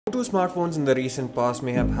Two smartphones in the recent past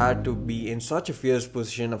may have had to be in such a fierce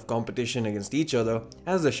position of competition against each other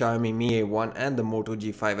as the Xiaomi Mi A1 and the Moto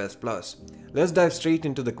G5s Plus. Let's dive straight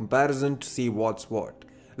into the comparison to see what's what.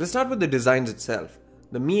 Let's start with the designs itself.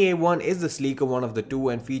 The Mi A1 is the sleeker one of the two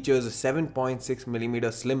and features a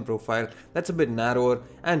 7.6mm slim profile that's a bit narrower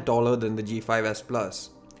and taller than the G5s Plus.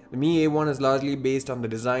 The Mi A1 is largely based on the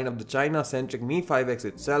design of the China-centric Mi 5X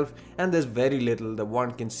itself, and there's very little that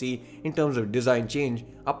one can see in terms of design change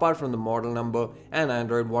apart from the model number and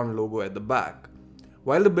Android One logo at the back.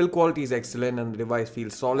 While the build quality is excellent and the device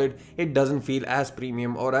feels solid, it doesn't feel as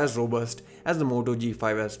premium or as robust as the Moto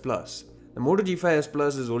G5s Plus. The Moto G5s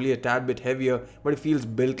Plus is only a tad bit heavier, but it feels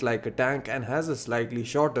built like a tank and has a slightly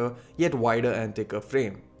shorter yet wider and thicker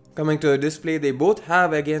frame. Coming to the display, they both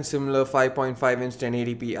have again similar 5.5-inch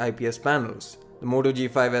 1080p IPS panels. The Moto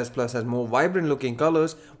G5s Plus has more vibrant looking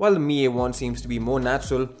colors, while the Mi A1 seems to be more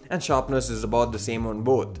natural and sharpness is about the same on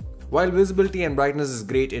both. While visibility and brightness is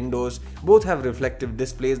great indoors, both have reflective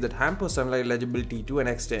displays that hamper sunlight legibility to an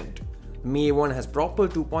extent. The Mi A1 has proper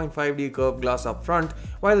 2.5D curved glass up front,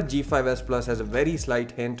 while the G5s Plus has a very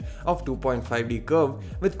slight hint of 2.5D curve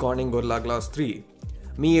with Corning Gorilla Glass 3.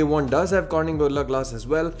 Mi A1 does have Corning Gorilla Glass as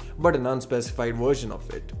well, but an unspecified version of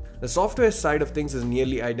it. The software side of things is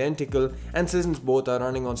nearly identical, and since both are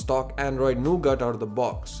running on stock Android Nougat out of the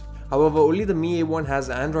box. However, only the Mi A1 has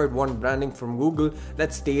Android One branding from Google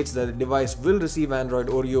that states that the device will receive Android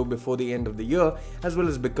Oreo before the end of the year, as well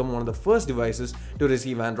as become one of the first devices to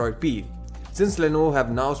receive Android P. Since Lenovo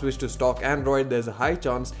have now switched to stock Android, there's a high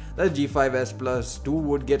chance that G5s Plus 2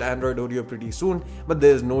 would get Android Oreo pretty soon, but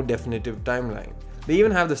there is no definitive timeline. They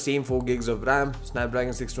even have the same 4GB of RAM,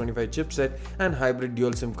 Snapdragon 625 chipset, and hybrid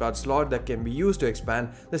dual SIM card slot that can be used to expand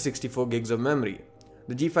the 64GB of memory.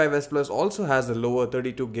 The G5s Plus also has the lower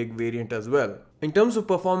 32GB variant as well. In terms of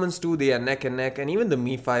performance too, they are neck and neck, and even the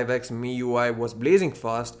Mi 5X MIUI was blazing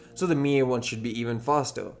fast, so the Mi A1 should be even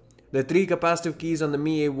faster. There are 3 capacitive keys on the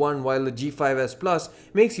Mi A1, while the G5s Plus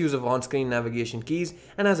makes use of on-screen navigation keys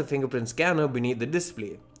and has a fingerprint scanner beneath the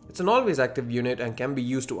display. It's an always active unit and can be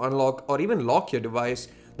used to unlock or even lock your device.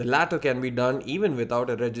 The latter can be done even without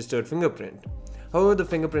a registered fingerprint. However, the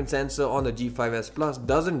fingerprint sensor on the G5s Plus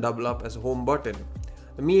doesn't double up as a home button.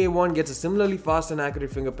 The Mi A1 gets a similarly fast and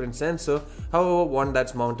accurate fingerprint sensor, however one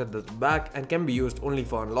that's mounted at the back and can be used only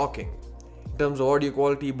for unlocking. In terms of audio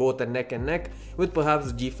quality, both are neck and neck, with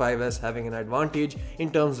perhaps the G5s having an advantage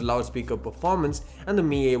in terms of loudspeaker performance and the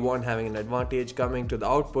Mi A1 having an advantage coming to the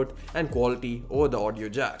output and quality over the audio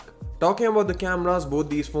jack. Talking about the cameras, both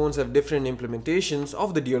these phones have different implementations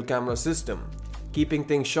of the dual camera system. Keeping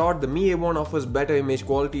things short, the Mi A1 offers better image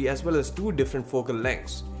quality as well as 2 different focal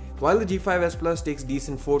lengths. While the G5s Plus takes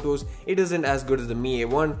decent photos, it isn't as good as the Mi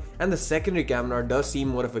A1, and the secondary camera does seem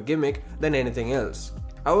more of a gimmick than anything else.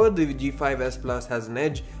 However, the G5s Plus has an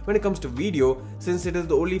edge when it comes to video, since it is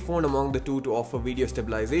the only phone among the two to offer video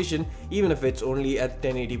stabilization, even if it's only at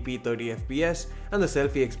 1080p 30fps, and the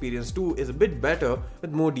selfie experience too is a bit better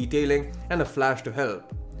with more detailing and a flash to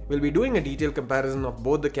help. We'll be doing a detailed comparison of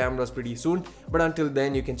both the cameras pretty soon, but until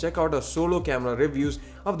then you can check out our solo camera reviews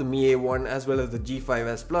of the Mi A1 as well as the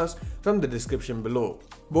G5s Plus from the description below.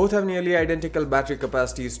 Both have nearly identical battery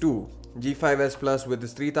capacities too. G5s Plus with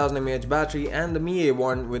its 3000 mAh battery and the Mi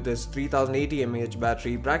A1 with its 3080 mAh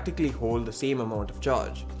battery practically hold the same amount of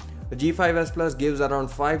charge. The G5s Plus gives around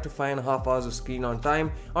 5 to 5.5 hours of screen on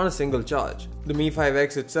time on a single charge. The Mi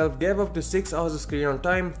 5X itself gave up to 6 hours of screen on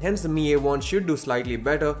time, hence the Mi A1 should do slightly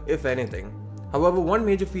better if anything. However, one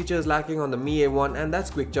major feature is lacking on the Mi A1, and that's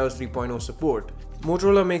Quick Charge 3.0 support.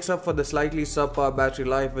 Motorola makes up for the slightly subpar battery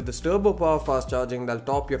life with this turbo power fast charging that'll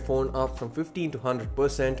top your phone up from 15 to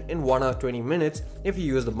 100% in 1 hour 20 minutes if you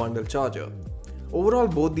use the bundle charger. Overall,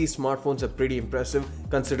 both these smartphones are pretty impressive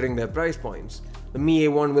considering their price points. The Mi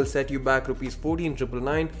A1 will set you back Rs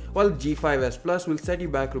 14,999, while the G5s Plus will set you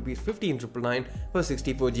back Rs 15,999 for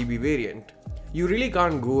 64GB variant. You really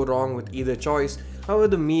can't go wrong with either choice. However,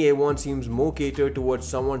 the Mi A1 seems more catered towards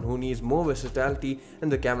someone who needs more versatility in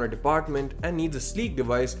the camera department and needs a sleek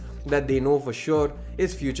device that they know for sure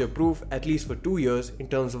is future-proof at least for 2 years in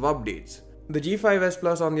terms of updates. The G5s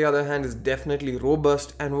Plus on the other hand is definitely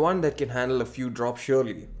robust and one that can handle a few drops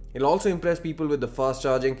surely. It'll also impress people with the fast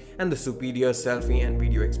charging and the superior selfie and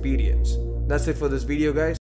video experience. That's it for this video guys.